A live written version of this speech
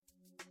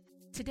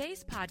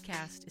Today's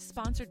podcast is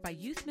sponsored by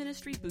Youth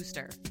Ministry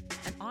Booster,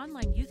 an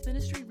online youth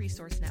ministry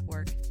resource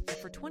network that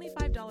for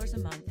 $25 a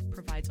month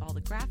provides all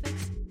the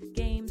graphics,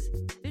 games,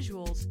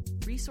 visuals,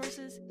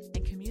 resources,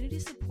 and community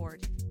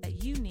support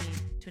that you need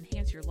to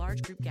enhance your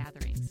large group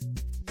gatherings.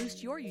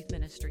 Boost your youth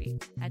ministry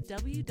at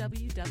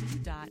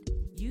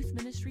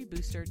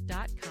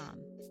www.youthministrybooster.com.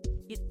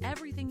 Get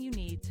everything you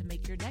need to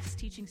make your next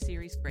teaching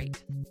series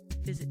great.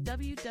 Visit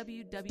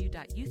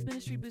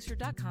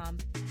www.youthministrybooster.com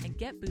and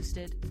get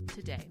boosted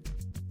today.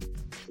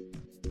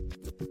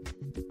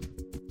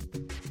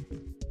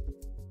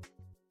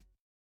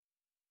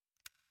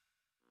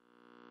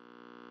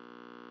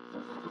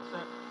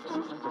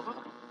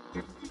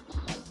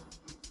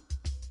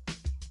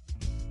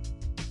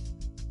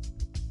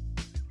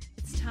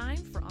 It's time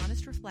for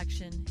honest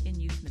reflection in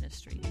youth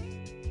ministry.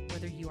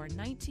 Whether you are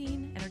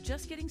 19 and are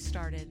just getting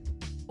started,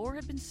 or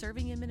have been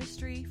serving in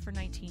ministry for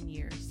 19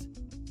 years,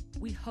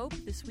 we hope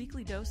this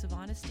weekly dose of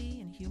honesty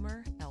and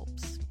humor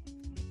helps.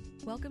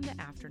 Welcome to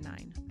After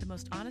 9, the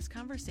most honest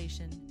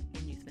conversation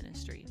in youth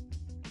ministry.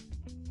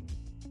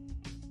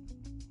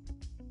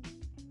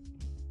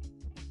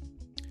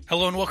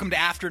 Hello and welcome to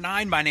After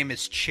 9. My name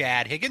is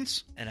Chad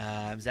Higgins. And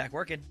I'm Zach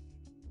Workin.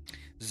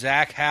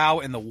 Zach, how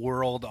in the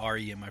world are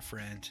you, my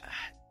friend?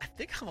 I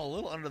think I'm a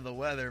little under the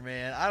weather,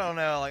 man. I don't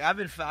know. I've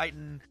been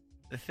fighting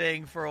the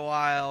thing for a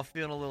while,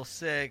 feeling a little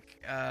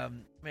sick.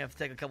 May have to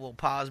take a couple of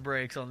pause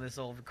breaks on this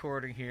old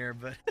recording here,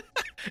 but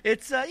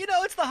it's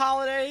it's the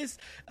holidays.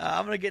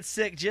 I'm gonna get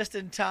sick just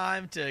in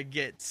time to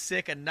get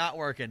sick and not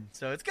working,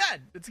 so it's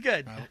good. It's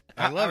good.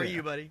 I love it. How are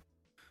you, buddy?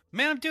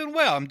 Man, I'm doing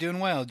well.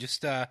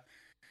 Just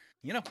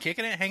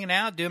kicking it, hanging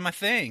out, doing my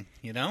thing.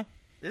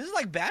 This is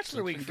like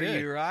Bachelor Week for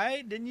good. you,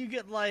 right? Didn't you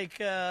get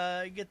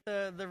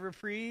the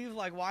reprieve?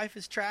 Like, wife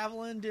is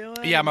traveling, doing?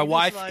 Yeah, my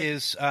wife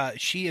is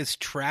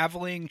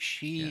traveling.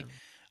 She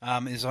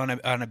Yeah. is on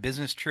a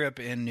business trip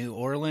in New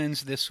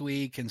Orleans this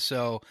week, and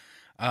so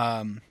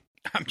I'm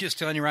just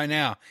telling you right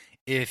now,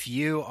 if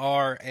you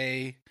are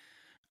a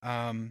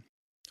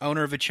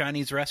owner of a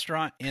Chinese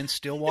restaurant in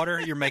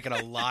Stillwater, you're making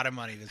a lot of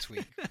money this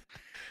week.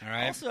 All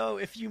right. Also,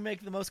 if you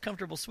make the most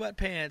comfortable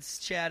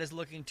sweatpants, Chad is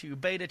looking to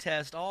beta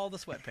test all the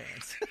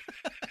sweatpants.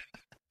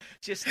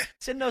 Just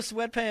send those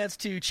sweatpants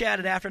to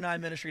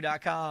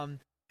chad@after9ministry.com.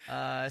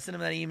 Send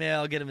him that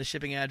email, get him the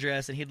shipping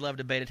address, and he'd love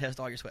to beta test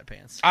all your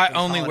sweatpants. I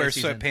only wear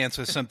sweatpants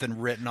with something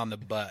written on the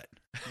butt,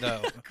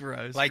 though.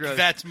 Gross. Gross.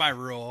 That's my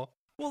rule.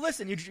 Well,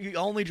 listen, you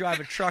only drive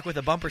a truck with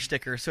a bumper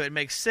sticker, so it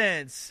makes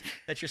sense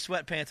that your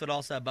sweatpants would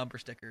also have bumper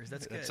stickers.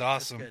 That's good. That's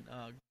awesome. That's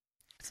good.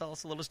 It's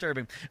also a little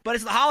disturbing. But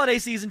it's the holiday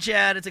season,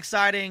 Chad. It's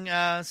exciting.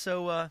 Hey,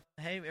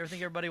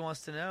 everything everybody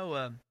wants to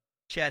know,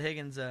 Chad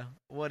Higgins,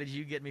 what did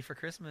you get me for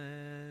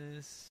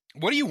Christmas?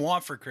 What do you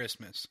want for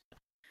Christmas?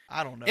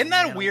 I don't know. Isn't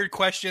that a weird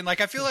question? I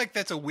feel like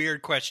that's a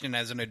weird question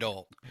as an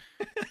adult.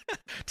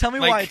 Tell me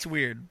why it's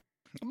weird.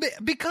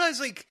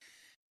 Because,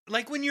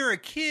 when you're a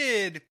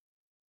kid...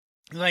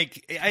 I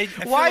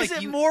feel why like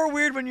is it more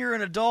weird when you're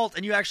an adult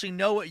and you actually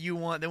know what you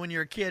want than when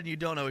you're a kid and you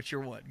don't know what you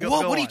want?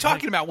 What are you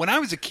talking about? When I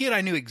was a kid,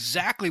 I knew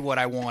exactly what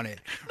I wanted,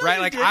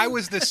 right? I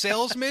was the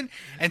salesman,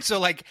 and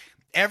so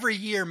every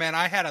year, man,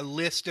 I had a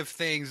list of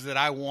things that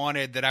I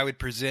wanted that I would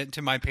present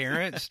to my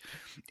parents.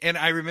 And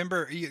I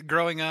remember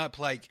growing up,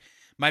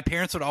 my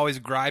parents would always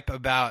gripe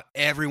about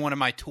every one of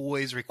my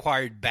toys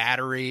required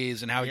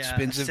batteries and how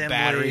expensive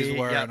batteries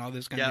were and all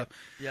this kind of stuff.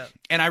 Yep.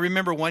 And I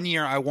remember one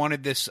year I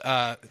wanted this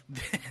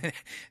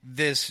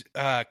this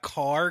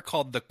car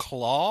called the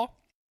Claw.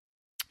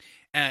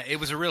 It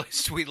was a really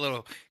sweet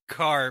little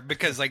car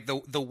because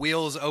the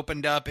wheels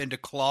opened up into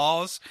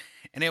claws,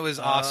 and it was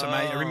awesome.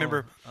 I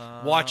remember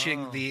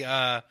watching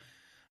the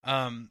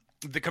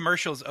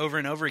commercials over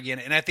and over again,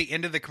 and at the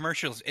end of the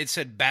commercials it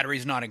said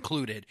batteries not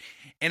included,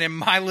 and in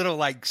my little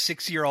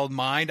 6-year-old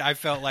mind I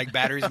felt like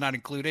batteries not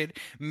included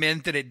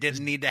meant that it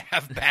didn't need to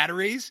have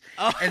batteries.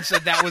 And so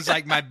that was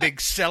my big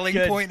selling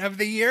point of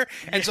the year.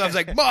 And so I was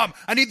like, Mom,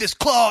 I need this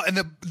Claw, and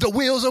the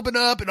wheels open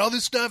up and all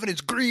this stuff, and it's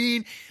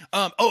green.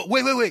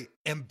 Wait,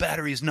 and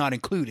batteries not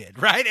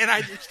included, right? And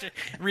I just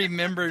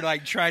remember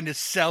like trying to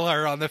sell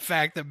her on the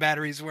fact that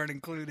batteries weren't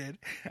included.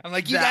 I'm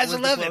like, you guys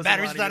will love it.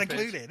 Batteries not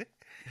included.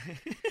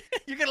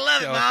 You're going to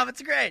love it, Mom.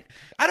 It's great.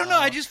 I don't know.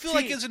 I just feel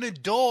like as an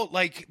adult,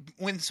 like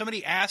when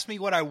somebody asks me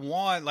what I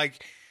want,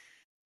 like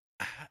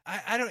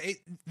I don't,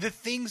 the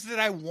things that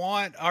I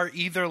want are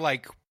either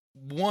like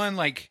one,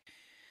 like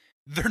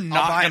they're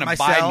not going to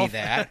buy me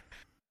that.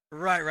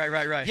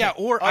 Right. Yeah.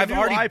 Or I've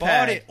already iPad.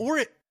 bought it. Or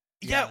it,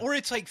 yeah. Or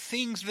it's like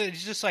things that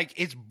it's just like,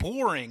 it's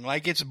boring.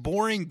 Like it's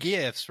boring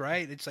gifts,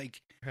 right? It's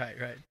like, right.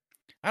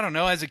 I don't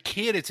know. As a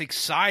kid, it's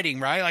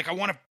exciting, right? Like I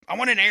want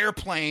an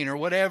airplane or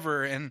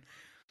whatever. And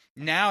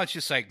now it's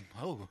just like,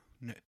 oh,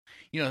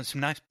 you know, some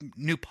nice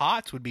new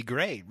pots would be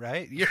great,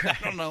 right? I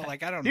don't know.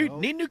 Like, I don't know.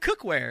 Need new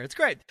cookware. It's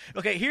great.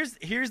 Okay,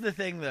 here's the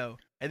thing, though.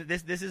 And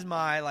this is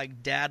my,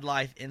 like, dad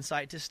life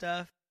insight to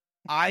stuff.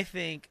 I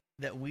think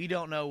that we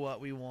don't know what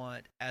we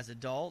want as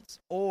adults,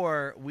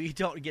 or we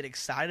don't get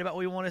excited about what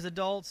we want as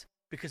adults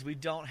because we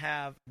don't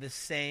have the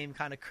same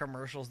kind of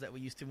commercials that we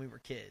used to when we were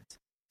kids.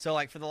 So,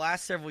 like, for the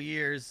last several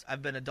years,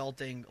 I've been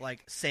adulting,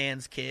 like,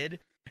 sans kid.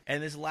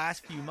 And this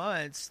last few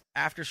months,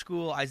 after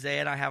school, Isaiah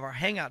and I have our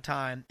hangout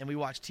time, and we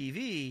watch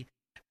TV.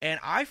 And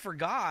I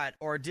forgot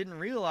or didn't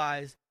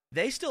realize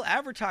they still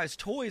advertise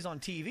toys on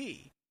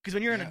TV. Because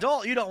when you're an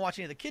adult, you don't watch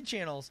any of the kid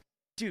channels.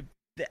 Dude,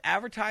 the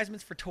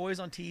advertisements for toys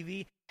on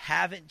TV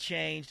haven't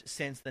changed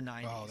since the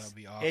 90s. Oh, that would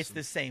be awesome. It's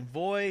the same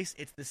voice.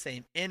 It's the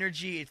same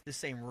energy. It's the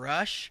same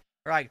rush.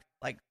 Right?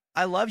 Like,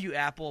 I love you,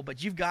 Apple,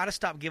 but you've got to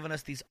stop giving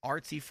us these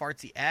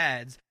artsy-fartsy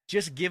ads.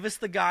 Just give us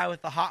the guy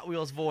with the Hot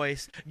Wheels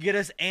voice. Get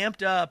us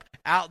amped up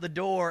out the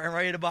door and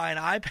ready to buy an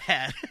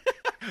iPad.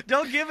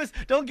 Don't give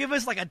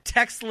us like a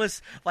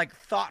textless, like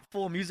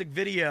thoughtful music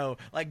video.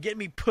 Like, get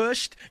me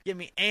pushed, get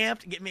me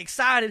amped, get me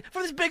excited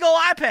for this big old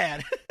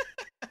iPad.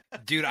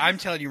 Dude, I'm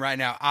telling you right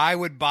now, I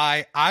would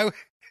buy an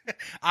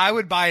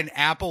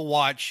Apple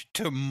Watch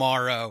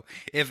tomorrow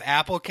if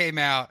Apple came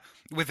out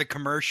with a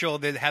commercial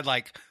that had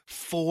like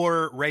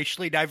 4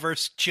 racially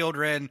diverse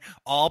children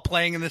all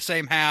playing in the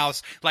same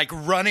house, like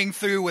running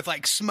through with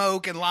like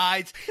smoke and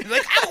lights, and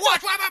like Apple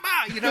Watch, blah, blah,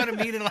 blah, you know what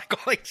I mean? And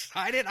like all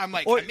excited, I'm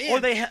like, or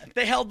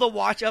they held the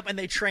watch up and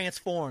they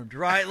transformed,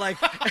 right? Like,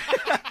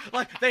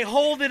 like they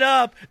hold it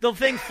up, the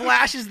thing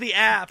flashes the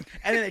app,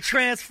 and then they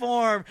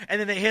transform, and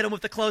then they hit them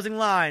with the closing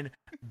line: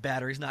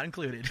 batteries not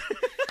included.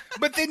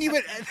 But then you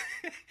would.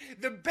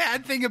 The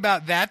bad thing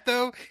about that,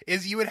 though,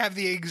 is you would have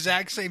the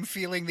exact same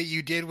feeling that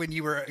you did when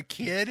you were a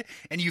kid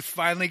and you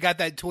finally got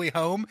that toy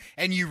home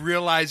and you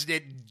realized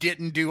it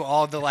didn't do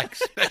all the like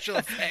special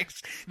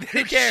effects that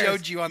it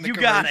showed you on the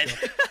commercial. You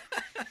got it.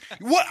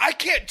 What? I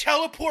can't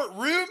teleport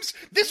rooms?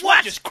 This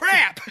watch is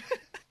crap.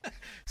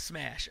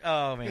 Smash.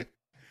 Oh, man.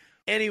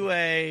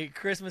 Anyway,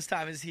 Christmas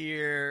time is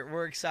here.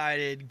 We're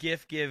excited.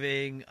 Gift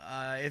giving.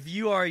 If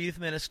you are a youth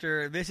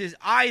minister, this is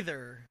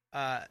either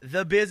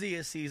the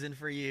busiest season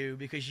for you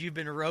because you've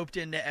been roped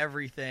into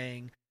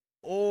everything,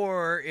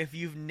 or if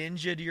you've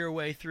ninja'd your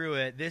way through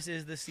it, this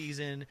is the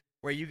season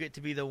where you get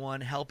to be the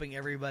one helping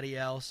everybody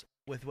else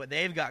with what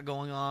they've got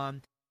going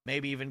on,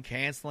 maybe even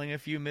canceling a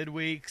few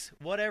midweeks.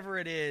 Whatever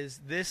it is,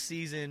 this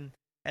season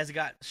has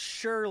got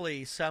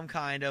surely some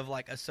kind of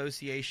like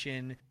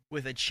association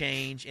with a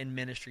change in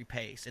ministry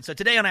pace. And so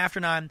today on After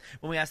 9,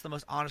 when we ask the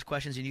most honest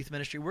questions in youth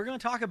ministry, we're going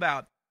to talk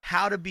about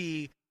how to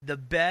be the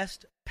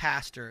best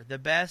pastor, the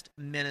best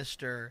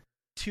minister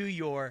to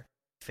your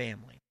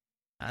family.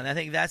 And I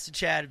think that's,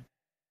 Chad,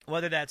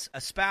 whether that's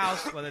a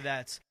spouse, whether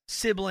that's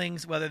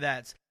siblings, whether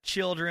that's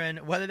children,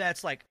 whether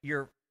that's like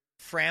your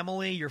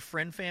family, your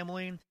friend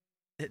family,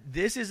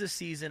 this is a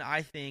season,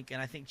 I think,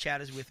 and I think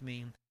Chad is with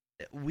me,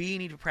 that we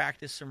need to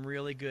practice some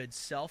really good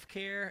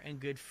self-care and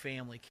good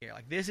family care.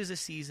 Like, this is a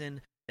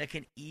season that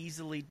can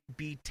easily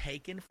be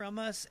taken from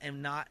us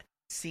and not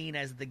seen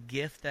as the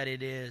gift that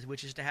it is,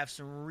 which is to have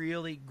some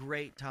really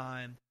great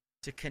time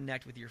to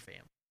connect with your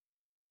family.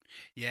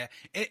 Yeah,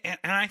 and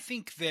I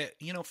think that,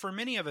 you know, for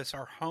many of us,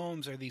 our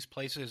homes are these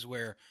places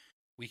where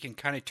we can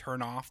kind of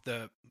turn off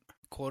the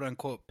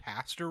quote-unquote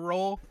pastor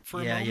role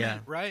for a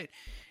moment, right?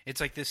 It's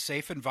like this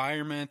safe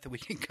environment that we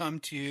can come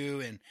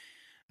to,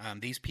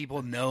 and these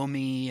people know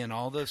me and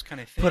all those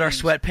kind of things. Put our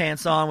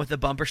sweatpants on with the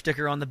bumper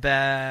sticker on the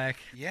back.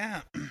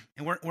 Yeah,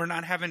 and we're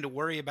not having to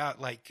worry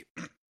about, like,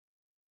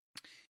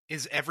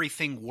 is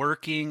everything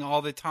working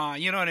all the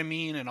time? You know what I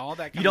mean? And all that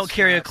kind of stuff. You don't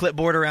carry a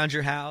clipboard around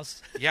your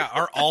house. Yeah,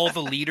 are all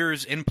the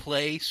leaders in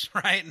place,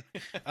 right?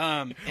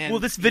 And will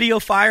this video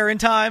fire in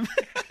time?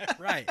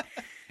 Right.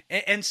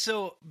 And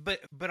so,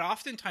 but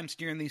oftentimes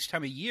during these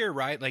time of year,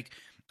 right, like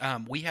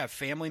we have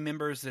family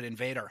members that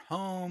invade our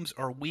homes,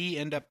 or we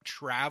end up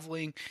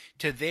traveling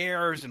to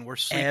theirs, and we're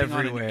sleeping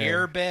on an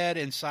airbed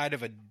inside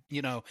of a,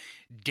 you know,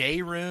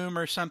 day room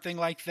or something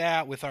like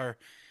that with our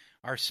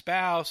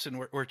spouse, and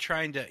we're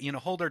trying to, you know,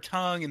 hold our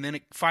tongue, and then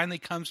it finally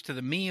comes to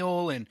the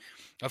meal, and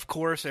of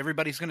course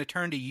everybody's going to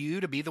turn to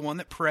you to be the one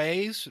that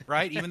prays,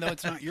 right? Even though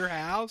it's not your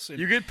house. And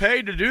you get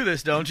paid to do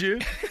this, don't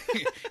you?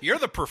 You're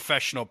the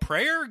professional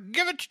prayer.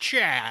 Give it to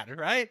Chad,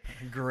 right?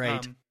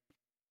 Great.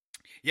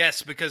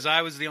 Yes, because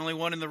I was the only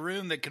one in the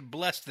room that could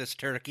bless this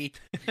turkey.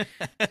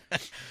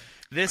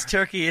 This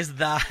turkey is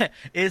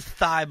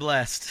thigh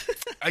blessed.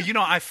 You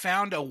know, I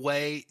found a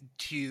way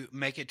to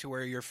make it to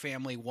where your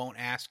family won't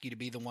ask you to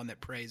be the one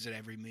that prays at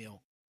every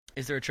meal.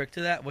 Is there a trick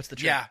to that? What's the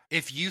trick? Yeah,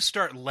 if you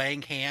start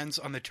laying hands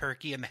on the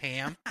turkey and the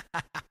ham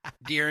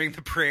during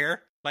the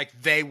prayer, like,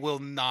 they will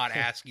not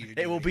ask you to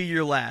do it. It will be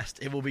your last.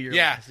 It will be your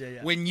last.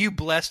 Yeah, when you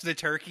bless the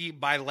turkey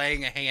by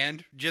laying a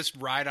hand just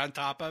right on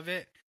top of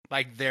it,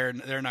 like, they're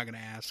not going to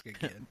ask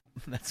again.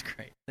 That's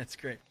great. That's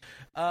great.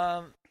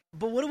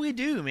 But what do we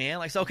do, man?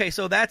 Like, so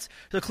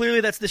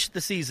clearly that's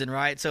the season,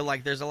 right? So,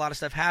 like, there's a lot of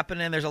stuff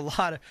happening. There's a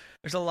lot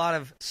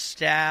of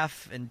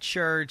staff and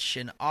church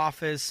and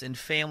office and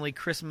family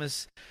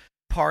Christmas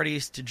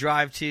parties to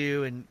drive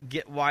to and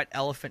get white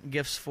elephant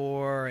gifts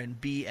for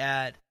and be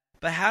at.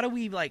 But how do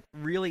we, like,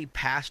 really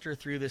pastor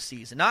through this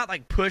season? Not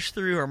like push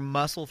through or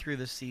muscle through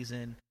this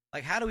season.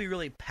 Like, how do we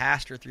really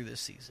pastor through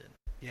this season?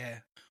 Yeah.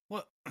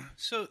 Well,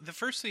 so the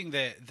first thing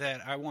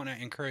that I want to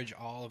encourage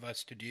all of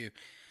us to do,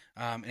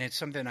 and it's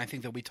something I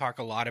think that we talk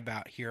a lot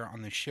about here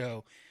on the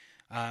show,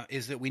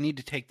 is that we need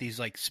to take these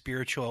like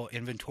spiritual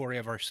inventory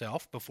of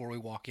ourselves before we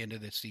walk into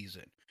this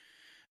season.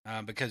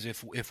 Because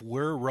if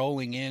we're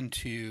rolling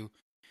into,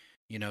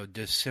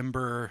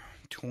 December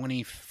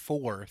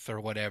 24th or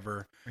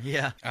whatever,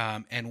 Yeah.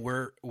 and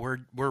we're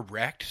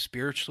wrecked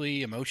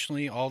spiritually,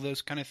 emotionally, all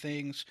those kind of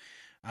things,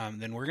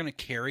 then we're going to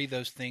carry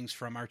those things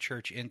from our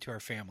church into our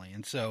family.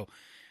 And so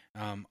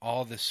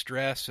all the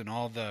stress and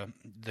all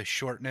the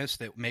shortness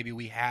that maybe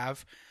we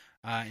have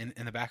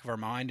in the back of our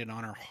mind and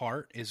on our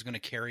heart is going to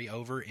carry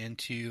over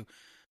into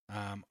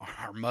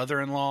our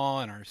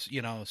mother-in-law and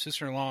our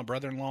sister-in-law and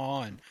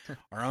brother-in-law and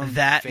our own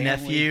family.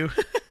 Nephew.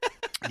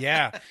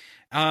 Yeah.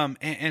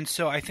 And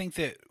so I think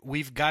that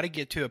we've got to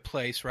get to a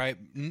place, right,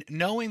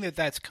 knowing that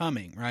that's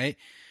coming, right?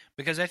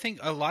 Because I think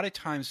a lot of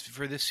times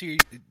for this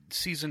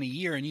season of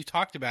year, and you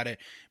talked about it,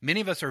 many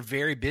of us are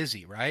very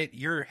busy, right?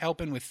 You're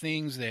helping with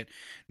things that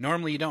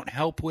normally you don't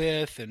help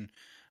with, and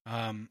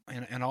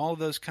all of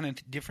those kind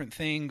of different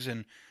things,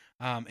 and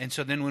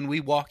so then when we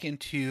walk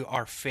into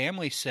our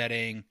family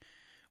setting,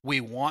 we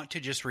want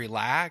to just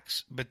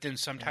relax, but then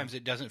sometimes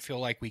it doesn't feel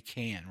like we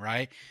can,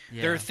 right?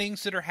 Yeah. There are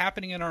things that are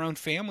happening in our own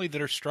family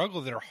that are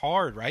struggle, that are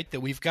hard, right?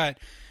 That we've got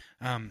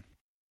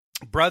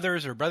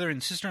brothers or brother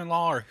and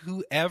sister-in-law or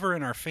whoever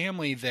in our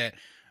family that,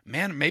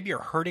 man, maybe are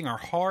hurting our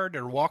heart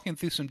or walking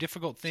through some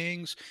difficult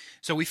things.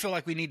 So we feel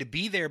like we need to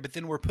be there, but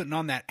then we're putting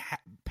on that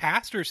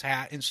pastor's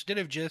hat instead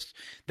of just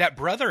that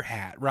brother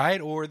hat,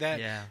 right? Or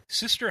that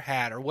sister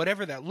hat or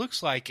whatever that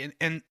looks like.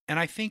 And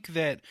I think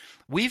that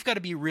we've got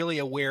to be really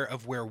aware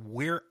of where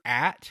we're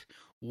at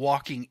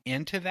walking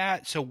into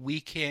that so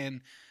we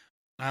can,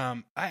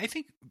 I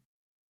think,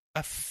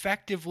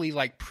 effectively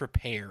like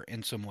prepare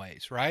in some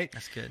ways, right?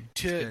 That's good.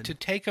 To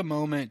take a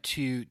moment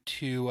to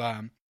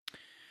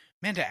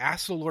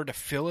ask the Lord to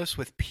fill us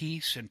with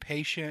peace and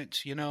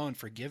patience, and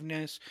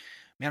forgiveness.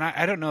 Man,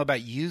 I don't know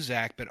about you,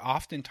 Zach, but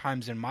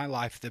oftentimes in my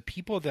life, the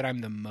people that I'm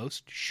the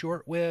most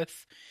short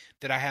with,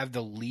 that I have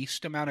the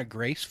least amount of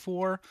grace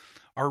for,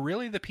 are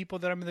really the people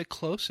that I'm the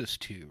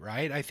closest to,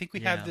 right? I think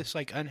we have this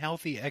like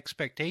unhealthy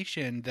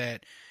expectation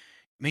that,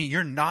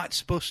 you're not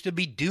supposed to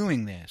be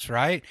doing this,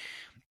 right?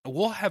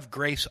 We'll have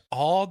grace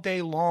all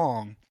day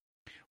long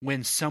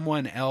when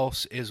someone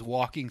else is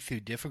walking through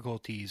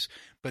difficulties,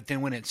 but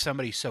then when it's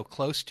somebody so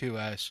close to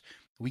us,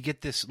 we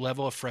get this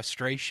level of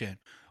frustration,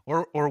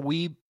 or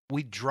we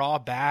draw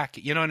back,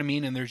 you know what I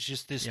mean? And there's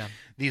just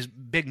these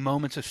big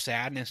moments of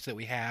sadness that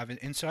we have.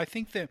 And so I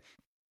think that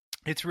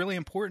it's really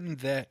important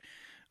that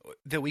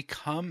we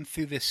come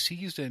through this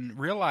season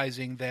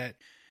realizing that,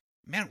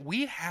 man,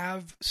 we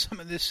have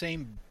some of the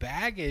same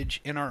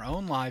baggage in our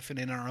own life and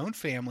in our own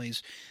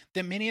families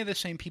that many of the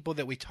same people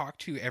that we talk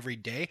to every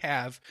day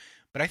have.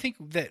 But I think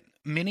that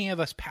many of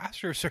us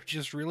pastors are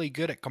just really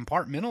good at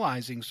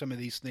compartmentalizing some of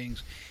these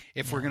things,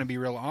 if we're going to be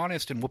real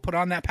honest. And we'll put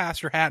on that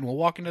pastor hat and we'll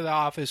walk into the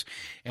office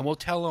and we'll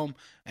tell them,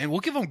 and we'll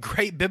give them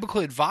great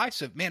biblical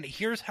advice of, man,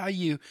 here's how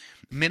you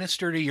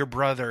minister to your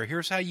brother.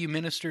 Here's how you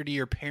minister to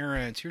your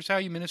parents. Here's how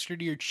you minister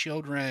to your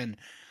children.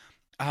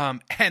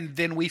 And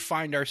then we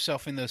find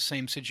ourselves in those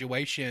same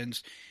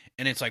situations,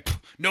 and it's like,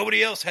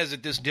 nobody else has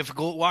it this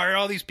difficult. Why are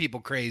all these people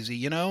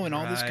crazy, and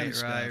all this kind of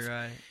stuff.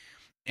 Right.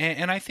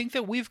 And I think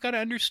that we've got to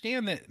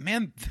understand that,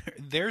 man,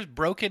 there's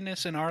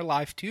brokenness in our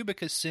life too,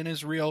 because sin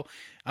is real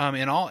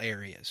in all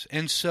areas.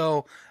 And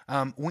so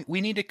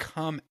we need to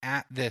come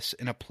at this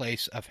in a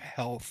place of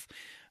health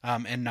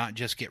and not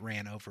just get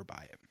ran over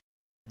by it.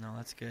 No,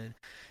 that's good.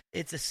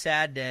 It's a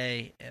sad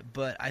day,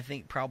 but I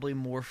think probably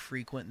more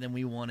frequent than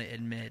we want to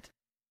admit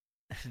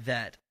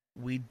that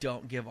we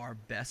don't give our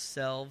best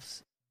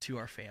selves to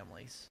our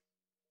families.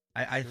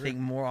 I think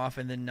more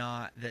often than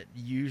not that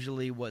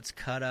usually what's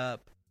cut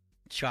up,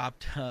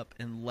 chopped up,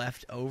 and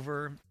left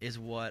over is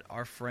what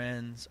our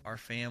friends, our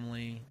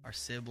family, our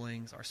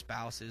siblings, our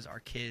spouses, our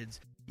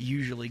kids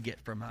usually get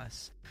from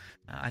us.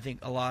 I think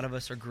a lot of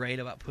us are great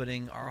about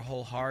putting our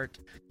whole heart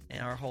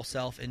and our whole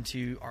self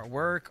into our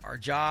work, our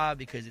job,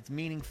 because it's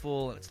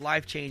meaningful and it's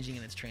life-changing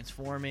and it's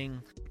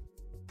transforming.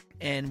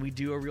 And we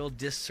do a real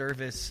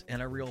disservice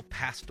and a real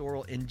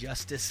pastoral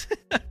injustice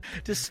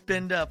to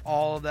spend up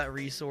all of that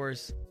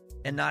resource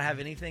and not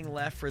have anything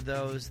left for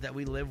those that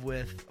we live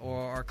with or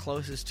are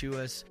closest to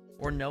us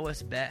or know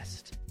us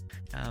best.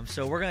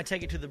 So we're going to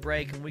take it to the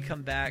break. When we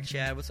come back,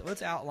 Chad,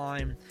 let's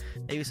outline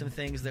maybe some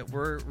things that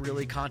we're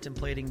really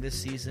contemplating this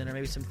season, or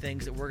maybe some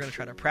things that we're going to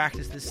try to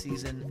practice this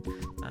season.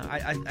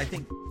 I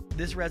think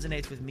this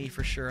resonates with me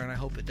for sure, and I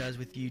hope it does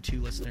with you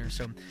too, listeners.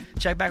 So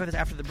check back with us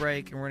after the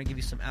break, and we're going to give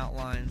you some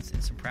outlines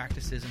and some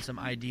practices and some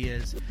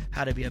ideas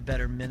how to be a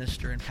better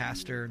minister and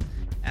pastor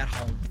at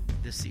home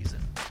this season.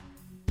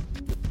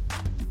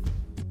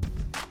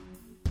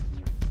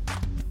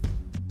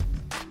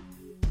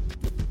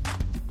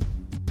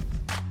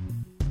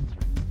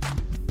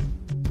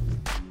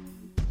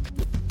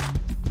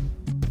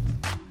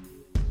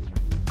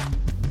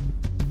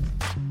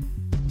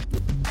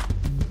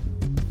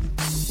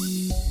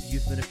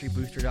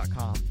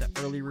 youthministrybooster.com.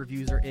 The early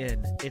reviews are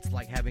in. It's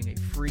like having a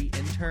free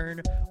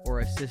intern or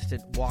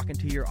assistant walk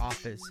into your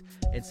office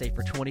and say,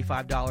 for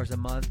 $25 a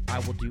month, I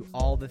will do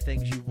all the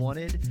things you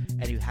wanted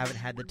and you haven't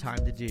had the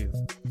time to do.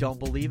 Don't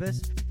believe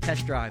us?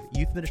 Test drive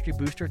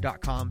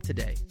youthministrybooster.com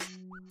today.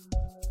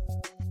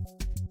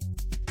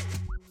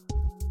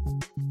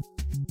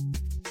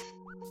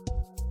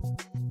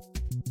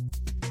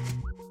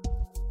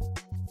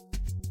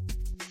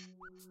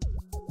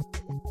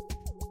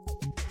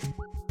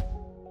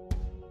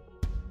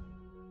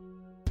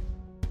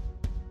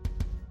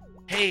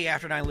 Hey,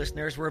 After 9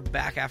 listeners, we're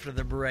back after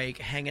the break,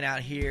 hanging out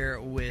here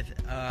with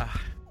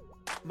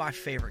my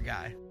favorite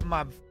guy,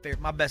 my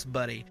best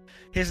buddy.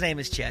 His name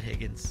is Chad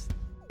Higgins,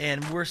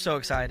 and we're so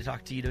excited to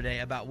talk to you today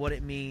about what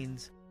it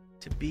means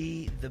to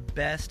be the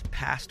best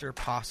pastor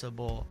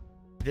possible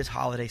this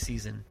holiday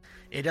season.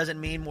 It doesn't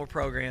mean more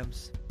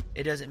programs.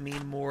 It doesn't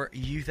mean more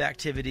youth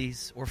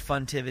activities or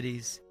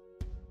funtivities,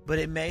 but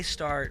it may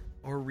start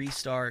or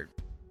restart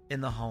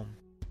in the home.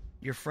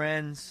 Your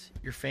friends,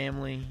 your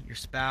family, your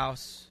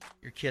spouse,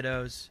 your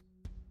kiddos,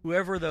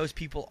 whoever those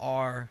people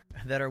are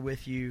that are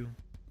with you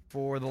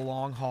for the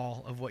long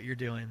haul of what you're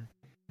doing,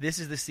 this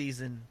is the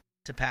season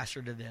to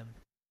pastor to them.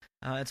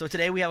 And so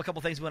today we have a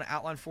couple things we want to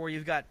outline for you.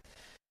 We've got,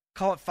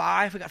 call it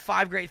 5. We've got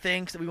 5 great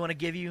things that we want to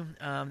give you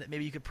that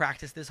maybe you could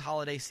practice this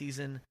holiday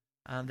season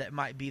that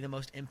might be the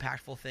most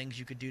impactful things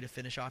you could do to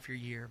finish off your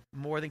year.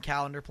 More than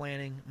calendar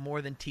planning,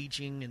 more than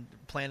teaching and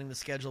planning the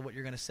schedule of what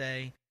you're going to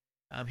say.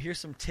 Here's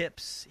some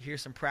tips.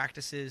 Here's some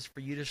practices for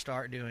you to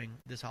start doing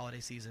this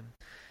holiday season.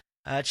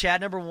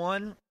 Chad, number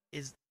 1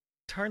 is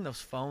turn those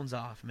phones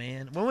off,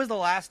 man. When was the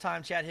last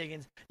time, Chad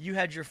Higgins, you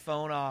had your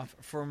phone off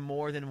for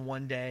more than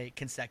one day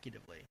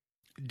consecutively?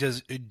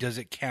 Does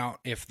it count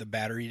if the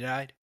battery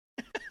died?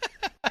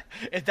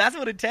 If that's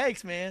what it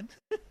takes, man.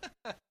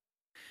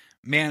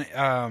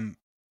 Man,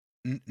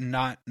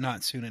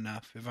 not soon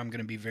enough, if I'm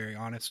going to be very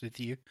honest with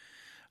you.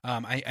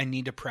 I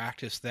need to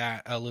practice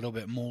that a little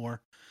bit more.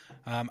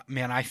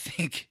 Man, I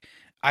think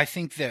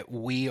that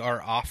we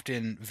are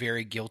often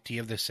very guilty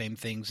of the same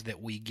things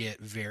that we get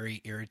very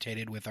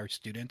irritated with our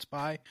students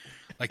by.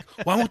 Like,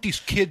 why won't these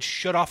kids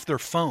shut off their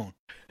phone?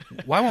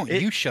 Why won't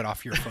you shut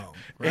off your phone?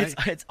 Right?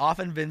 It's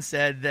often been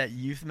said that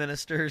youth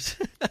ministers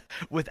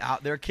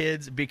without their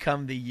kids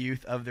become the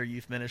youth of their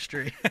youth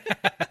ministry.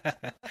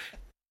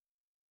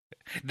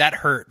 That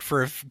hurt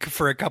for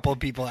a couple of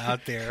people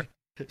out there.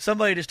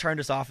 Somebody just turned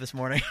us off this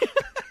morning.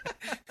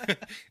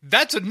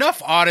 That's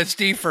enough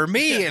honesty for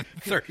me in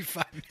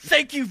 35 minutes.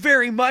 Thank you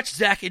very much,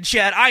 Zach and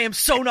Chad. I am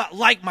so not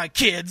like my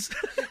kids.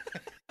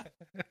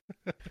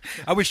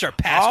 I wish our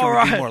pastor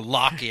would be more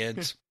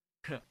lock-ins.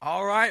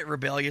 All right,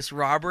 rebellious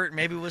Robert.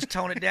 Maybe let's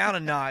tone it down a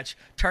notch.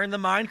 Turn the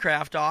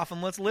Minecraft off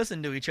and let's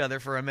listen to each other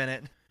for a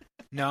minute.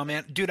 No,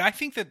 man. Dude, I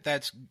think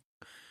that's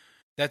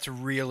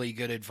really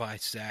good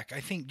advice, Zach.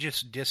 I think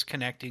just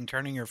disconnecting,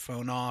 turning your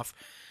phone off,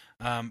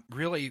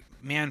 really,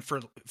 man,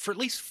 for at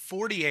least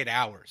 48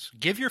 hours.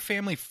 Give your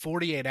family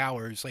 48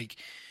 hours. Like,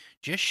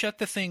 just shut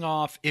the thing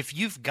off. If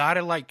you've got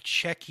to, like,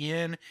 check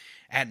in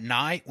at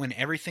night when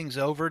everything's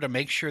over to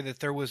make sure that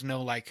there was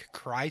no, like,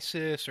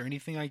 crisis or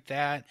anything like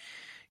that,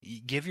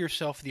 give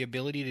yourself the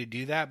ability to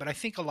do that. But I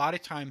think a lot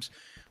of times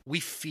we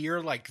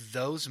fear, like,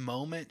 those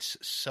moments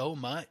so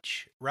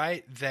much,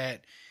 right,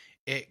 that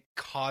it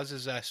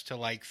causes us to,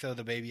 like, throw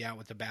the baby out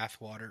with the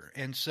bathwater.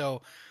 And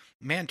so,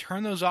 man,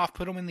 turn those off,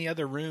 put them in the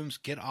other rooms,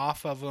 get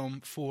off of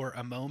them for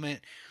a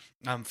moment.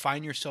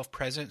 Find yourself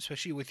present,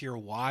 especially with your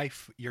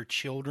wife, your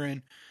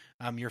children,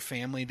 your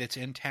family that's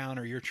in town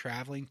or you're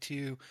traveling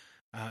to.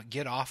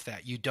 Get off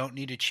that. You don't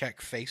need to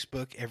check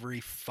Facebook every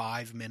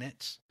 5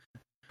 minutes.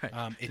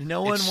 Right.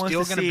 No one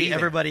wants to see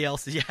everybody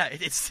else. Yeah,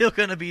 it's still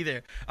going to be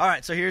there. All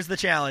right, so here's the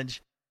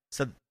challenge.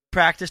 So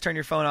practice, turn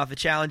your phone off. The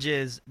challenge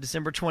is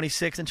December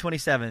 26th and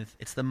 27th.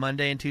 It's the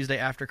Monday and Tuesday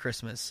after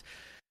Christmas.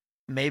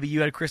 Maybe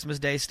you had Christmas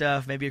Day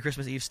stuff, maybe a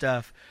Christmas Eve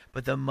stuff,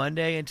 but the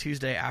Monday and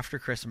Tuesday after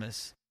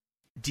Christmas,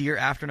 dear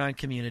After 9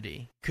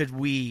 community, could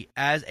we,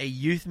 as a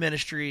youth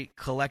ministry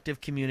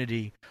collective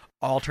community,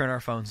 all turn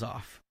our phones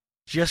off?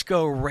 Just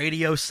go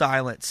radio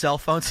silent, cell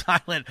phone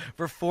silent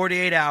for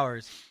 48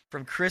 hours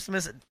from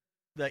Christmas,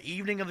 the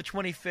evening of the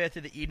 25th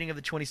to the evening of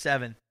the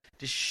 27th.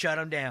 Just shut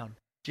them down.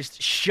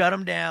 Just shut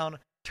them down,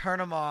 turn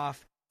them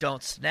off.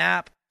 Don't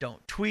snap,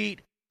 don't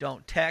tweet,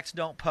 don't text,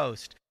 don't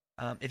post.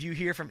 If you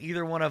hear from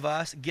either one of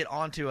us, get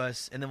on to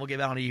us, and then we'll get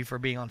on to you for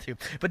being on too.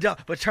 But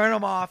turn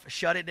them off,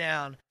 shut it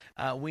down.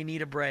 We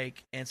need a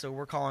break, and so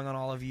we're calling on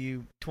all of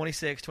you.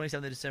 26th, 27th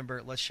of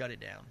December, let's shut it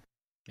down.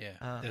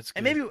 Yeah, that's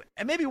good.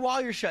 And maybe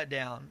while you're shut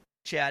down,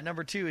 Chad,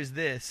 number 2 is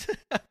this.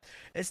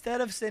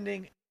 Instead of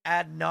sending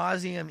ad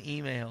nauseum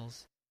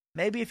emails,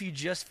 maybe if you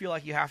just feel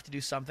like you have to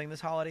do something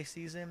this holiday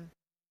season,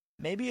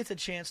 maybe it's a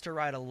chance to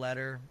write a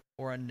letter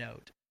or a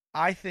note.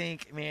 I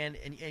think, man,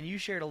 and you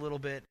shared a little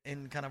bit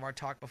in kind of our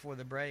talk before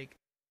the break,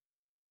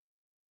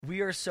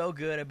 we are so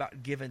good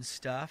about giving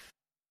stuff,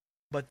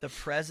 but the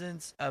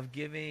presence of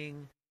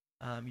giving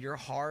your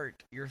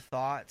heart, your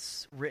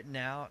thoughts written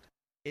out,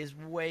 is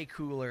way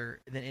cooler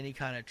than any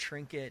kind of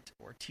trinket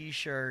or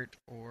t-shirt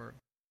or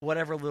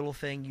whatever little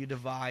thing you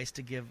devise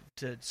to give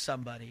to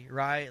somebody,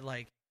 right?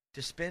 Like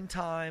to spend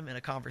time in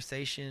a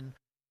conversation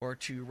or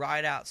to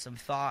write out some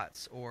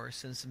thoughts or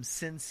some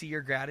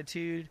sincere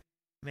gratitude.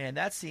 Man,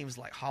 that seems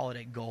like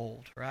holiday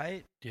gold,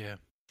 right? Yeah.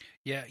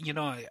 Yeah,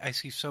 I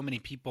see so many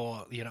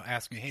people,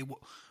 asking, hey,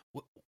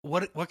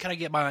 what can I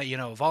get my,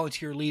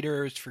 volunteer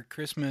leaders for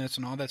Christmas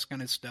and all that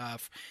kind of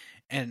stuff.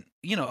 And,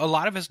 a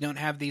lot of us don't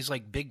have these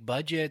like big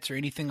budgets or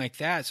anything like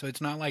that. So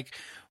it's not like,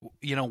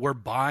 we're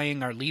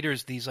buying our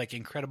leaders these like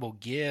incredible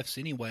gifts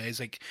anyways.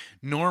 Like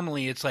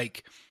normally it's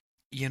like,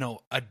 a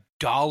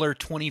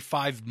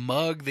 $1.25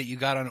 mug that you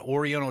got on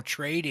Oriental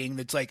Trading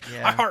that's like,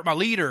 I heart my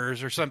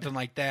leaders or something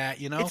like that,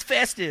 It's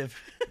festive.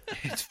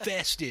 It's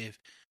festive.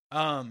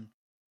 And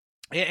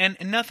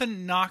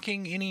nothing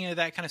knocking any of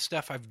that kind of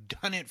stuff. I've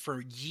done it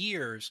for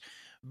years.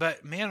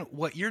 But, man,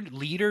 what your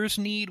leaders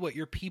need, what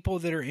your people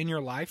that are in your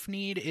life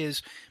need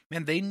is,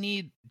 man, they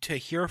need to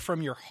hear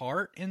from your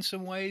heart in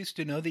some ways,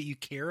 to know that you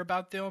care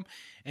about them.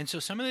 And so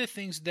some of the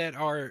things that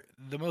are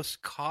the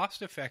most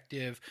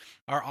cost-effective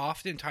are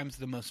oftentimes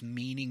the most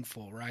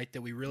meaningful, right?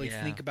 That we really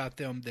think about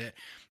them, that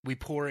we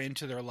pour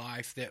into their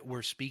life, that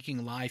we're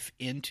speaking life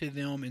into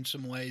them in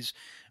some ways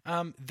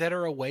that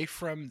are away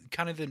from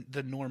kind of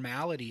the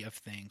normality of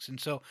things. And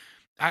so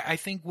I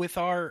think with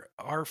our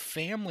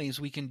families,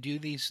 we can do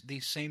these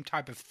same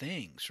type of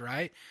things,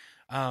 right?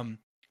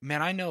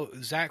 Man, I know,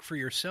 Zach, for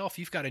yourself,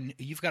 you've got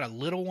a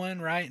little one,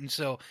 right? And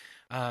so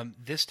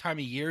this time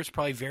of year is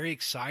probably very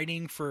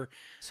exciting for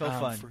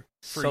fun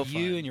for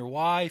you and your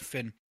wife,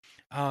 and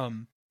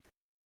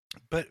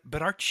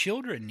but our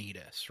children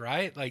need us,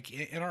 right? Like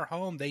in our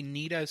home, they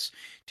need us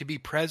to be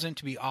present,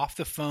 to be off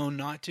the phone,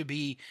 not to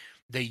be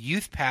the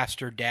youth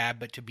pastor dad,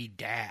 but to be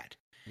dad.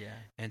 Yeah.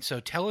 And so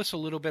tell us a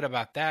little bit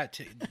about that,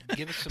 to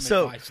give us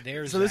some advice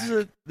there. So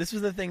this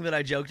was the thing that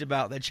I joked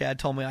about that Chad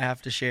told me I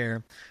have to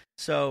share.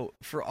 So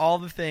for all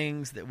the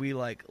things that we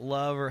like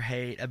love or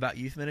hate about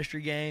youth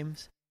ministry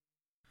games,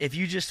 if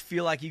you just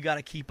feel like you got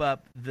to keep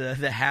up the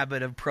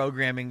habit of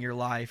programming your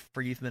life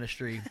for youth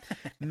ministry,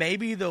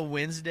 maybe the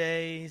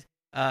Wednesdays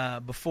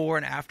before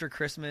and after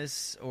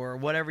Christmas, or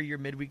whatever your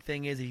midweek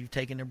thing is, if you've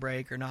taken a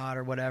break or not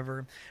or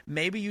whatever,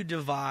 maybe you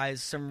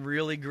devise some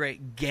really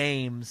great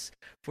games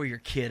for your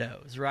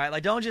kiddos, right?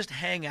 Like, don't just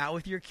hang out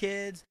with your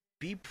kids.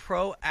 Be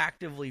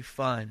proactively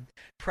fun.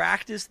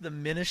 Practice the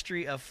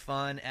ministry of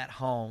fun at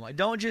home. Like,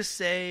 don't just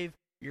save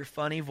your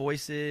funny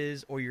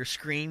voices or your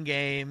screen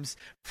games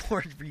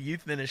for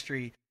youth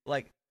ministry.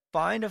 Like,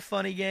 find a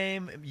funny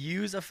game,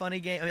 use a funny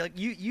game. I mean, like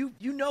you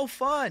know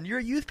fun. You're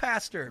a youth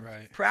pastor.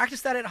 Right.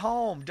 Practice that at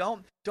home.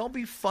 Don't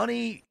be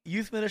funny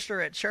youth minister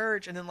at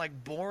church and then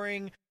like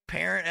boring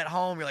parent at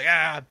home. You're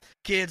like,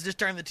 kids, just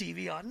turn the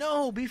TV on.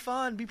 No, be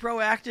fun, be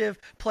proactive,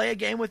 play a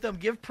game with them,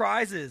 give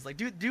prizes. Like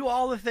do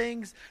all the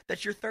things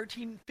that your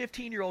 13,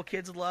 15-year-old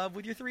kids love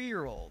with your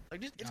 3-year-old.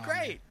 Like it's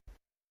great.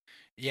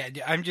 Yeah,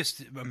 I'm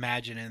just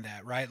imagining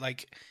that, right?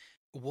 Like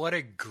what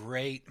a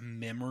great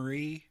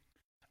memory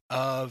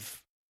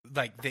of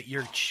like that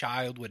your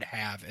child would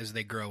have as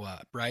they grow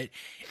up, right?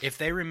 If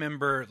they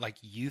remember like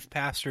youth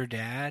pastor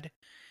dad,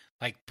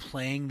 like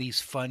playing these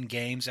fun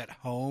games at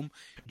home,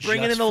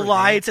 bringing in the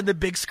lights and the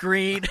big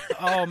screen.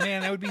 Oh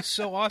man, that would be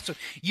so awesome.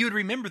 You would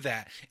remember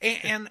that.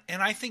 And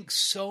I think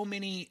so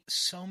many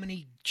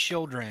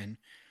children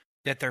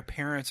that their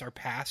parents are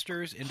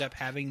pastors end up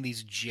having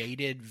these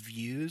jaded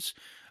views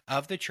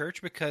of the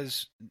church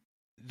because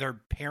their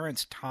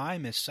parents'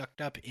 time is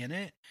sucked up in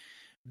it.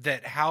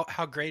 That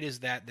how great is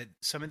that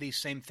some of these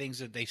same things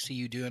that they see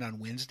you doing on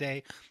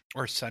Wednesday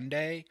or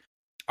Sunday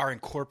are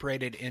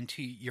incorporated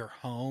into your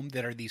home,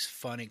 that are these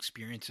fun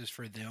experiences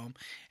for them.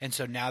 And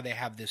so now they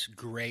have this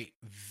great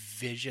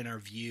vision or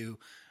view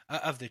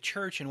of the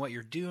church and what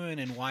you're doing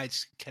and why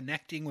it's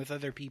connecting with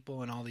other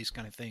people and all these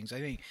kind of things. I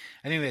think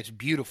that's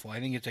beautiful. I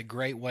think it's a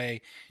great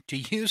way to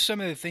use some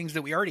of the things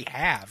that we already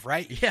have,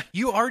 right? Yeah.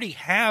 You already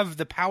have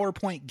the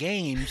PowerPoint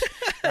games,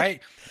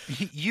 right?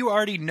 You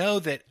already know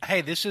that,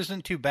 hey, this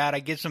isn't too bad. I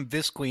get some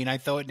Visqueen, I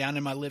throw it down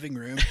in my living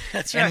room.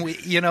 That's right. And we,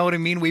 you know what I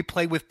mean? We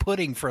play with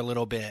pudding for a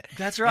little bit.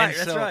 That's right.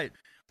 And that's right.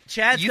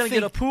 Chad's going to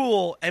get a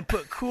pool and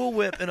put Cool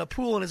Whip in a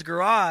pool in his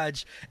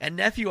garage, and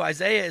nephew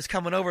Isaiah is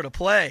coming over to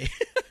play.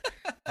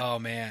 Oh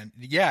man,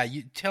 yeah.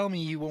 You tell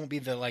me you won't be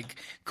the like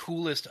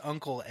coolest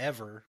uncle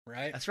ever,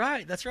 right? That's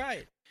right. That's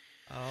right.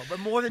 But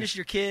more than just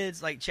your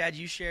kids, like Chad,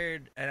 you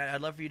shared, and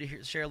I'd love for you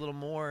to share a little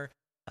more.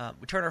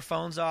 We turn our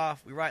phones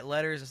off. We write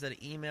letters instead of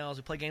emails.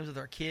 We play games with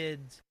our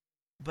kids.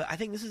 But I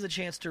think this is a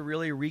chance to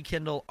really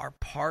rekindle our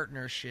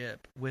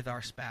partnership with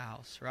our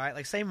spouse, right?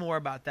 Like, say more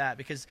about that,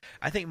 because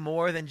I think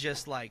more than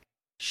just like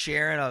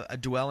sharing a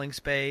dwelling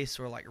space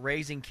or like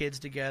raising kids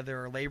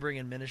together or laboring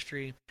in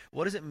ministry,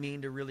 what does it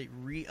mean to really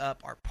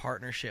re-up our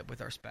partnership with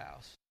our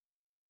spouse?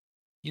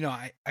 You know,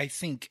 I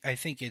think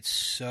it's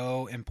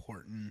so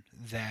important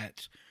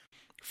that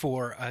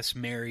for us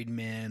married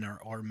men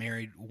or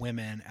married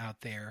women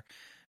out there,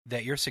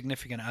 that your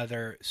significant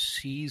other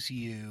sees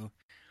you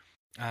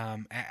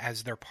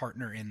as their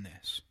partner in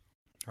this,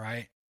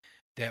 right?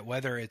 That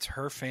whether it's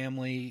her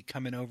family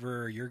coming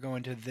over, or you're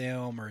going to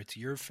them, or it's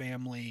your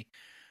family,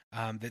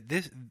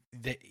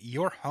 that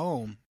your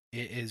home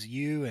is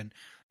you and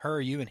her,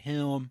 you and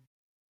him,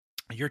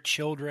 your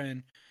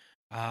children,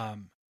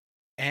 and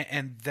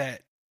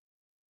that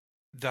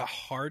the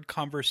hard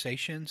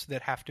conversations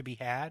that have to be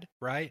had,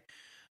 right?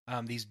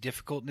 These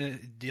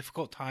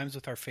difficult times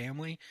with our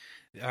family,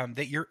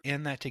 that you're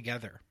in that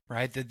together,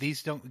 right? That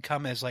these don't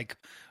come as like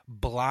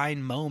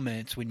blind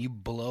moments when you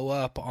blow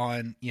up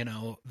on,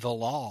 the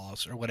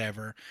laws or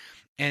whatever.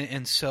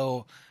 And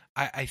so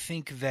I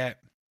think that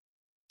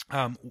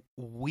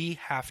we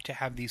have to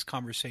have these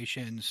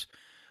conversations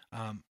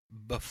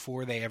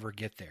before they ever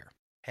get there.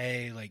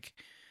 Hey, like,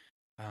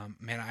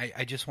 man,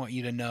 I just want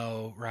you to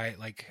know, right?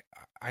 Like,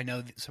 I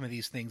know that some of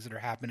these things that are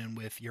happening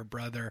with your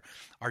brother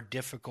are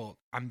difficult.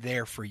 I'm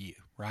there for you,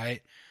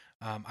 right?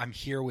 I'm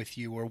here with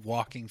you. We're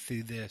walking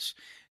through this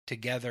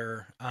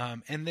together.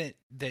 And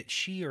that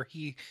she or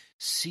he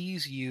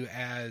sees you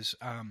as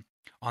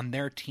on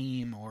their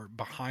team or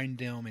behind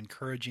them,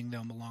 encouraging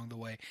them along the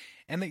way,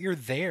 and that you're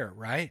there,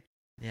 right?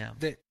 Yeah.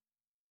 That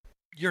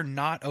you're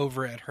not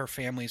over at her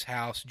family's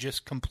house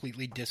just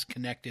completely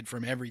disconnected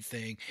from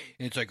everything.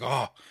 And it's like,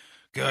 oh,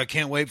 God, I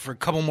can't wait for a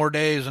couple more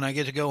days and I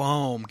get to go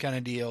home kind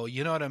of deal.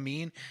 You know what I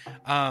mean?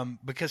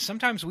 Because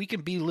sometimes we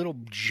can be little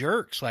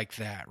jerks like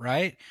that,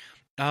 right?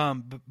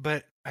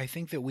 But I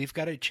think that we've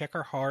got to check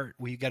our heart.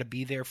 We've got to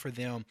be there for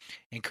them,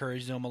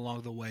 encourage them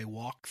along the way,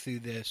 walk through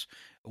this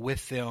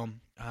with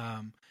them.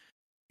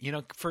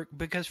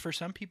 Because for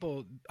some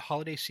people,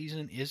 holiday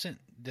season isn't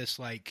this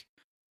like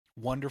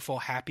wonderful,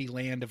 happy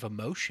land of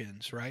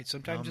emotions, right?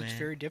 Sometimes it's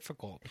very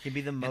difficult. It can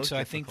be the most and so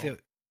difficult.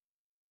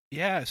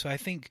 I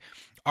think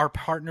our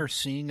partner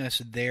seeing us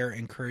there,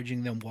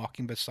 encouraging them,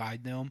 walking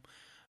beside them,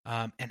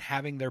 and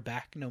having their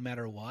back no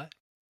matter what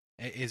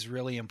is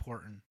really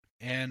important.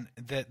 And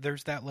that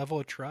there's that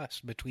level of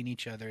trust between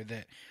each other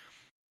that,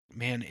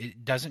 man,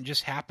 it doesn't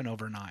just happen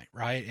overnight,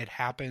 right? It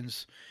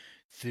happens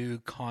through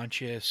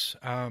conscious,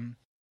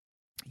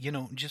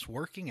 just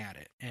working at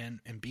it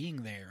and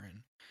being there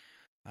and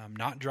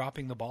not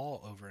dropping the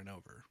ball over and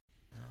over.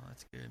 Oh,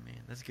 that's good,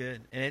 man. That's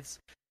good. And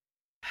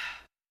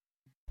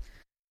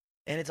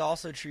it's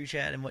also true,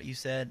 Chad, in what you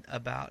said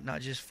about not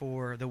just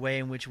for the way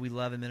in which we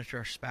love and minister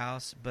our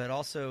spouse, but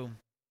also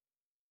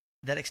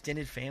that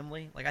extended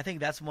family. Like, I think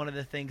that's one of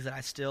the things that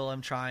I still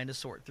am trying to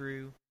sort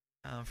through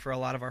for a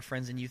lot of our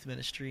friends in youth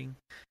ministry,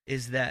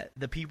 is that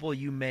the people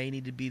you may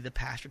need to be the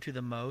pastor to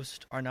the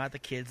most are not the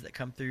kids that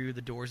come through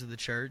the doors of the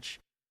church,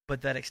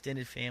 but that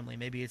extended family.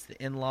 Maybe it's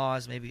the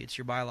in-laws, maybe it's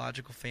your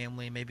biological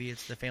family, maybe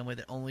it's the family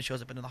that only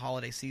shows up into the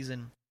holiday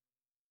season.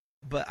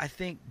 But I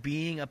think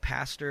being a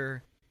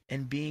pastor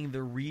and being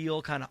the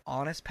real kind of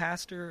honest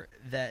pastor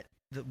that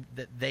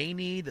they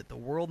need, that the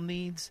world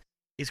needs,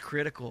 is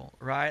critical,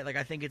 right? Like,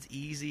 I think it's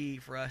easy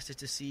for us just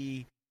to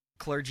see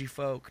clergy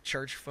folk,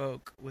 church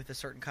folk with a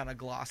certain kind of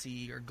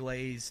glossy or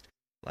glazed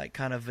like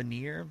kind of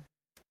veneer.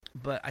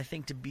 But I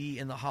think to be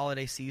in the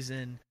holiday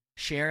season,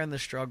 sharing the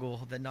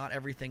struggle, that not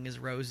everything is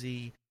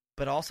rosy,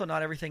 but also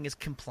not everything is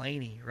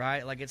complaining,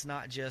 right? Like, it's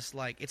not just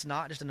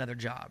another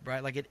job,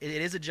 right? Like, it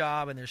is a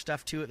job, and there's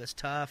stuff to it that's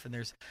tough, and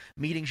there's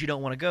meetings you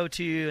don't want to go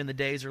to, and the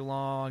days are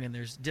long, and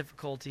there's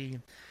difficulty.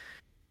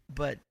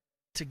 But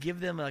to give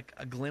them like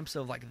a glimpse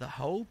of like the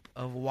hope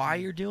of why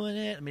you're doing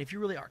it. I mean, if you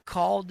really are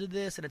called to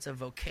this and it's a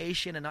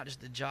vocation and not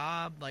just a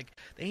job, like,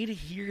 they need to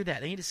hear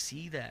that. They need to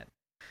see that.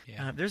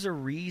 Yeah. There's a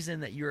reason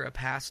that you're a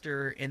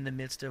pastor in the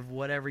midst of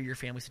whatever your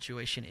family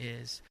situation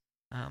is.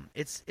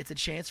 It's a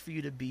chance for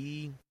you to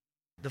be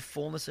the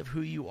fullness of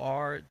who you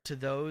are to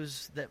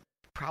those that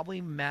probably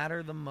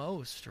matter the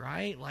most,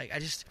 right? Like,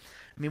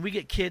 we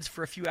get kids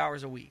for a few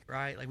hours a week,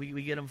 right? Like,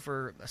 we get them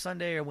for a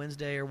Sunday or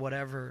Wednesday or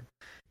whatever.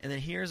 And then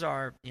here's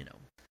our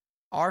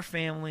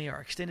family,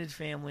 our extended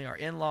family, our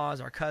in-laws,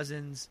 our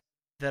cousins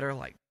that are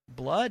like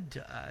blood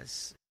to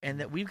us, and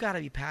that we've got to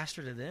be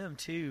pastor to them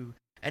too.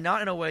 And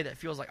not in a way that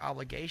feels like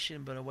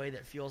obligation, but a way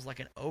that feels like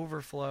an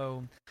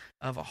overflow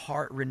of a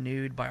heart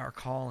renewed by our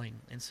calling.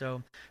 And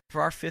so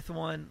for our fifth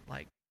one,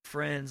 like,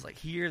 friends, like,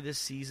 hear this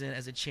season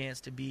as a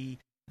chance to be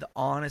the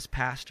honest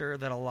pastor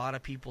that a lot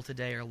of people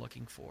today are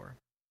looking for.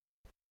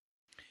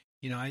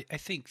 I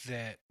think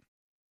that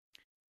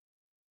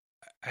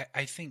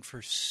I think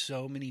for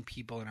so many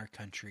people in our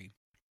country,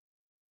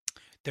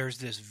 there's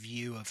this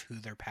view of who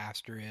their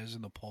pastor is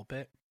in the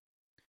pulpit.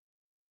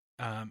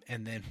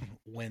 And then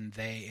when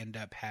they end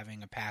up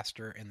having a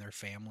pastor in their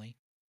family,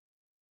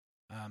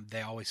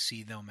 they always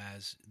see them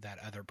as that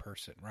other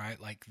person,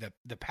 right? Like,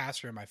 the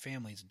pastor in my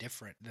family is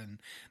different than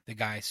the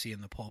guy I see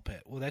in the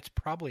pulpit. Well, that's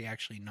probably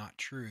actually not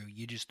true.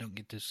 You just don't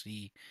get to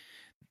see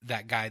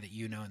that guy that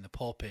you know in the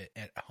pulpit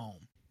at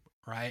home,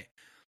 right?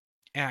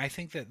 And I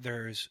think that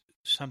there's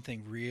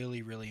something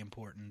really, really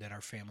important that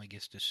our family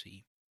gets to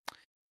see.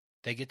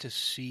 They get to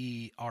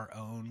see our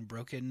own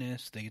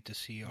brokenness. They get to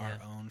see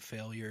our own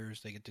failures.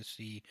 They get to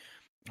see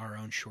our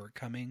own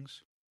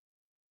shortcomings.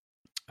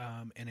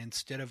 And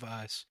instead of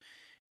us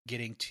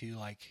getting to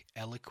like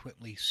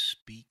eloquently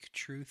speak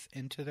truth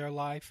into their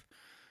life.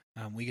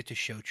 We get to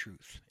show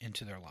truth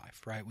into their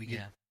life, right?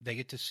 They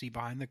get to see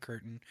behind the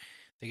curtain.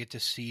 They get to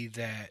see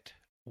that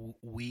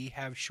we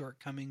have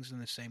shortcomings in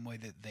the same way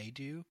that they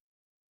do.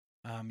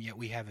 Yet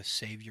we have a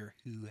Savior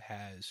who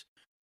has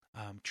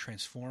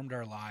transformed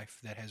our life,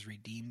 that has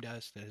redeemed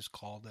us, that has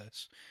called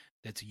us,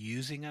 that's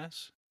using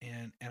us.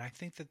 And I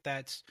think that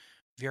that's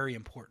very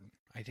important.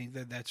 I think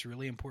that that's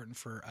really important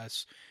for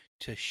us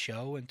to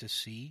show and to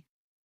see.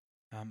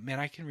 Man,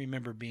 I can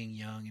remember being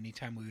young.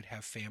 Anytime we would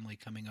have family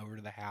coming over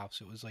to the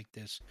house, it was like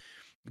this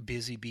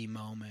busy bee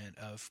moment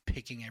of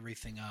picking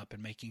everything up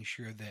and making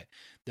sure that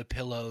the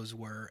pillows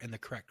were in the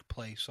correct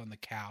place on the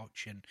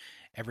couch and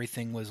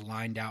everything was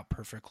lined out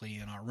perfectly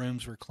and our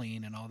rooms were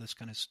clean and all this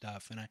kind of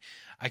stuff. And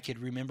I could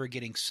remember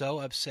getting so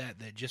upset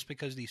that just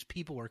because these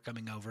people were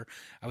coming over,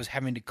 I was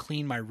having to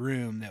clean my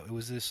room, that it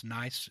was this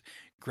nice,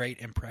 great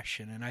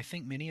impression. And I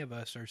think many of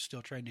us are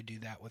still trying to do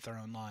that with our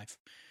own life.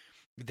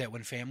 That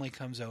when family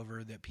comes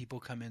over, that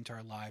people come into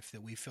our life,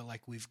 that we feel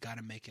like we've got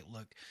to make it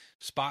look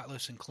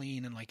spotless and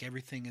clean and like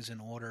everything is in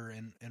order.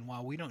 And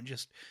while we don't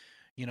just,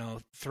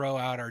 throw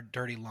out our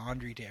dirty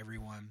laundry to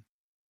everyone,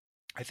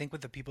 I think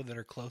with the people that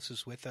are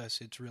closest with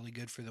us, it's really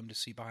good for them to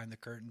see behind the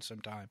curtain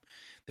sometime,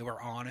 that we're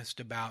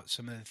honest about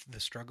some of the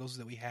struggles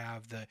that we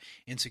have, the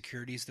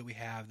insecurities that we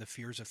have, the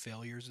fears of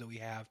failures that we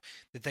have,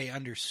 that they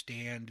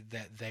understand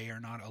that they are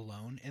not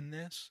alone in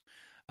this.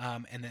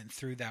 And then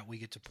through that, we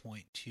get to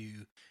point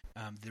to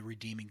the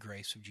redeeming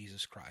grace of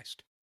Jesus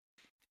Christ.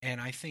 And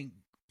I think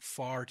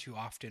far too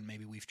often,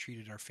 maybe we've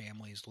treated our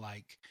families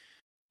like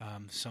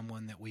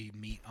someone that we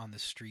meet on the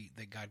street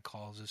that God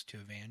calls us to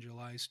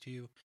evangelize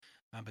to.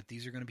 But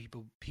these are going to be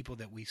people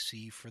that we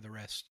see for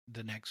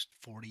the next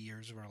 40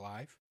 years of our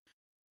life,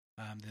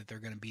 that they're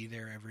going to be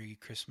there every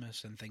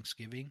Christmas and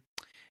Thanksgiving.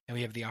 And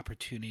we have the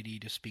opportunity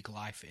to speak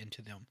life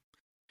into them.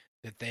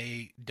 That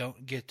they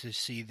don't get to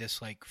see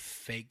this like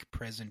fake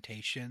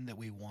presentation that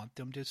we want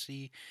them to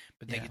see,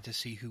 but they get to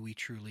see who we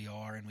truly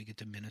are, and we get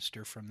to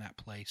minister from that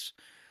place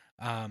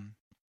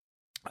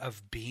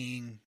of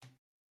being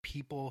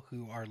people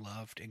who are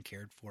loved and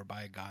cared for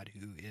by a God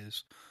who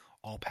is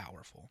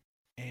all-powerful.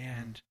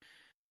 And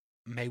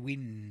may we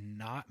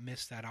not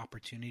miss that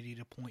opportunity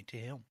to point to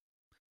Him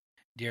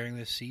during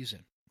this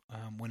season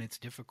when it's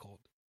difficult.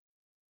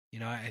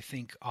 I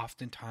think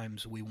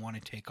oftentimes we want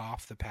to take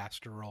off the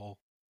pastor role.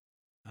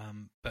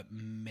 But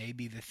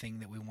maybe the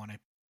thing that we want to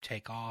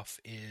take off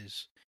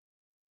is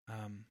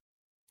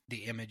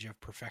the image of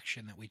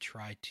perfection that we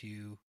try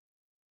to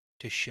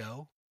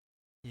show,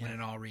 when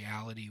in all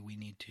reality we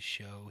need to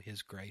show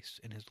His grace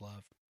and His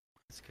love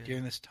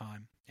during this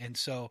time. And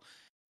so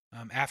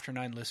After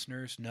Nine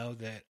listeners, know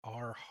that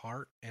our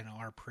heart and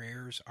our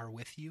prayers are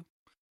with you.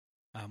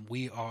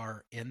 We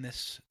are in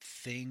this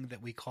thing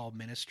that we call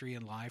ministry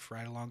and life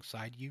right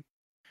alongside you.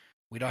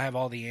 We don't have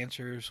all the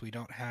answers. We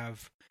don't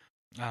have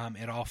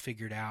it all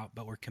figured out,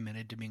 but we're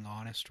committed to being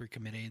honest. We're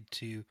committed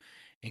to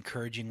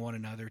encouraging one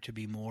another to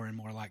be more and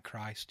more like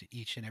Christ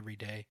each and every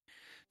day.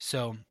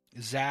 So,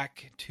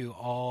 Zach, to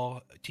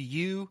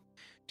you,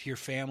 to your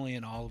family,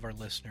 and all of our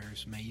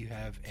listeners, may you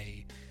have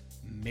a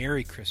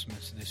Merry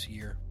Christmas this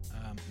year.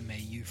 May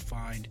you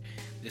find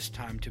this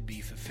time to be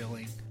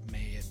fulfilling.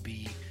 May it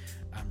be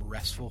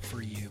restful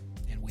for you,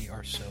 and we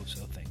are so,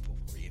 so thankful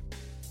for you.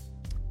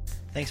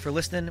 Thanks for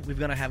listening. We're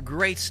going to have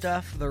great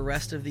stuff for the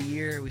rest of the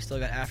year. We still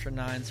got After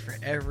Nines for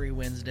every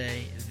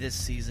Wednesday this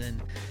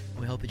season.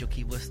 We hope that you'll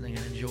keep listening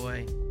and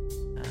enjoy.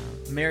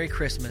 Merry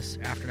Christmas,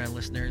 After Nine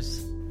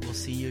listeners. We'll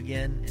see you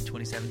again in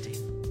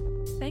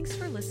 2017. Thanks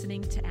for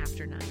listening to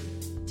After Nine.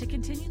 To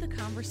continue the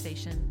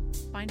conversation,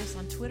 find us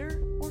on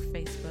Twitter or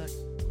Facebook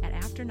at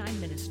After Nine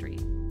Ministry,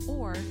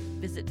 or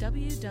visit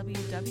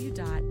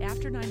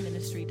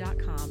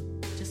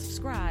www.after9ministry.com to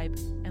subscribe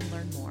and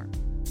learn more.